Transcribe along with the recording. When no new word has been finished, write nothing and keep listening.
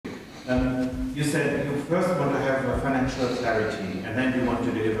You said you first want to have financial clarity and then you want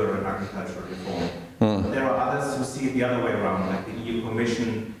to deliver an agricultural reform. There are others who see it the other way around, like the EU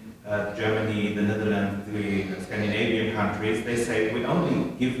Commission, Germany, the Netherlands, the Scandinavian countries. They say we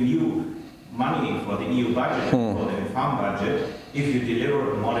only give new money for the EU budget, for the farm budget, if you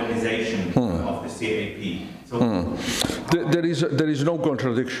deliver a modernization of the CAP. So there is no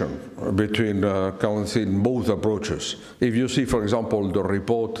contradiction between both approaches. If you see, for example, the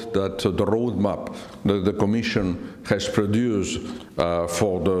report that the roadmap that the Commission has produced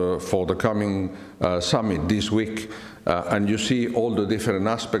for the coming summit this week, and you see all the different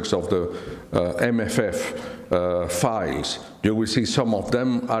aspects of the MFF files, you will see some of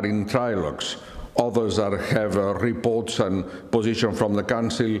them are in trilogues. Others have reports and position from the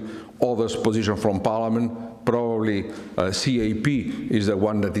Council, others position from Parliament. Probably CAP is the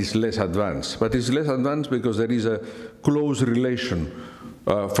one that is less advanced. But it's less advanced because there is a close relation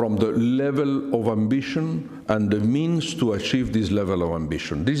from the level of ambition and the means to achieve this level of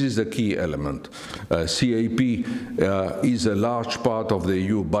ambition. This is the key element. CAP is a large part of the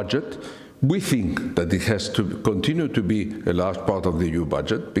EU budget. We think that it has to continue to be a large part of the EU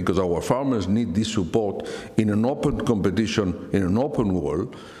budget because our farmers need this support in an open competition, in an open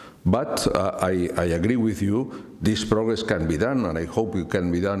world. But I agree with you, this progress can be done, and I hope it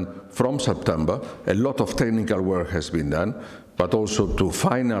can be done from September. A lot of technical work has been done, but also to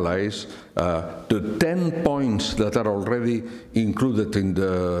finalize the 10 points that are already included in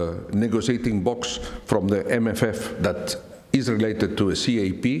the negotiating box from the MFF that is related to a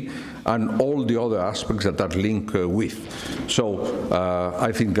CAP and all the other aspects that are linked with. So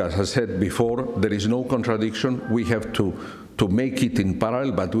I think, as I said before, there is no contradiction. We have to make it in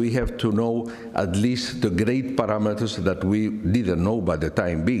parallel, but we have to know at least the great parameters that we didn't know by the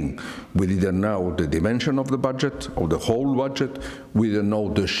time being. We didn't know the dimension of the budget, of the whole budget. We didn't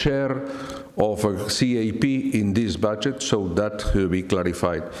know the share of a CAP in this budget, so that will be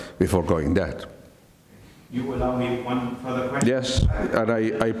clarified before going that. You allow me one further question? Yes, and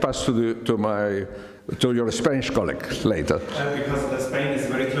I pass to your Spanish colleague later. Because Spain is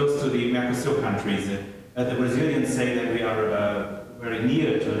very close to the Mercosur countries. The Brazilians say that we are very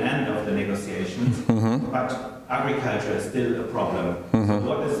near to an end of the negotiations, but agriculture is still a problem. So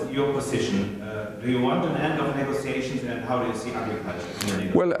what is your position? Do you want an end of negotiations, and how do you see agriculture in the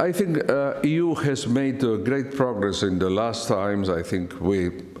negotiations? Well, I think EU has made great progress in the last times. I think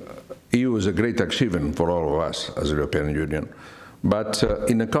EU is a great achievement for all of us as the European Union. But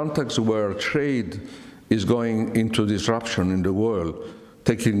in a context where trade is going into disruption in the world,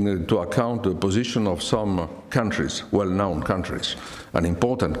 taking into account the position of some countries, well-known countries and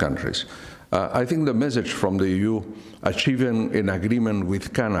important countries, I think the message from the EU, achieving an agreement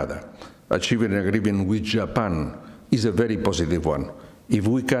with Canada, achieving an agreement with Japan, is a very positive one. If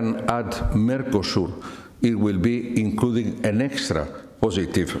we can add Mercosur, it will be including an extra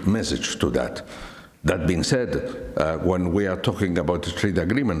positive message to that. That being said, when we are talking about the trade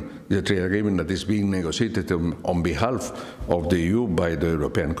agreement that is being negotiated on behalf of the EU by the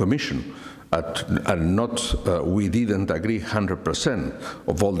European Commission, and we didn't agree 100%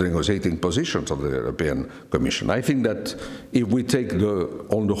 of all the negotiating positions of the European Commission. I think that if we take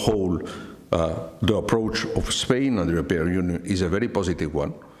on the whole, the approach of Spain and the European Union is a very positive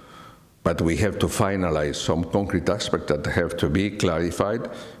one. But we have to finalize some concrete aspects that have to be clarified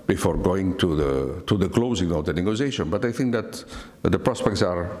before going to the closing of the negotiation. But I think that the prospects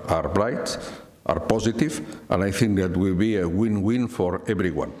are bright, are positive, and I think that will be a win-win for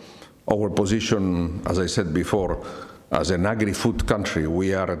everyone. Our position, as I said before, as an agri-food country,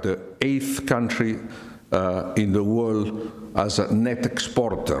 we are the 8th country in the world as a net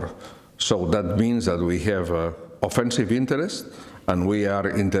exporter. So that means that we have offensive interest, and we are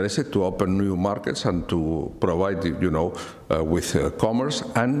interested to open new markets and to provide, with commerce.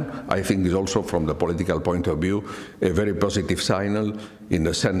 And I think it's also, from the political point of view, a very positive signal in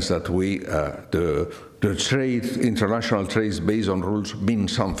the sense that the trade, international trade based on rules,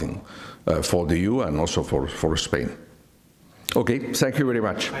 means something for the EU and also for Spain. Okay, thank you very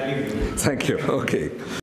much. Thank you. Thank you. Okay.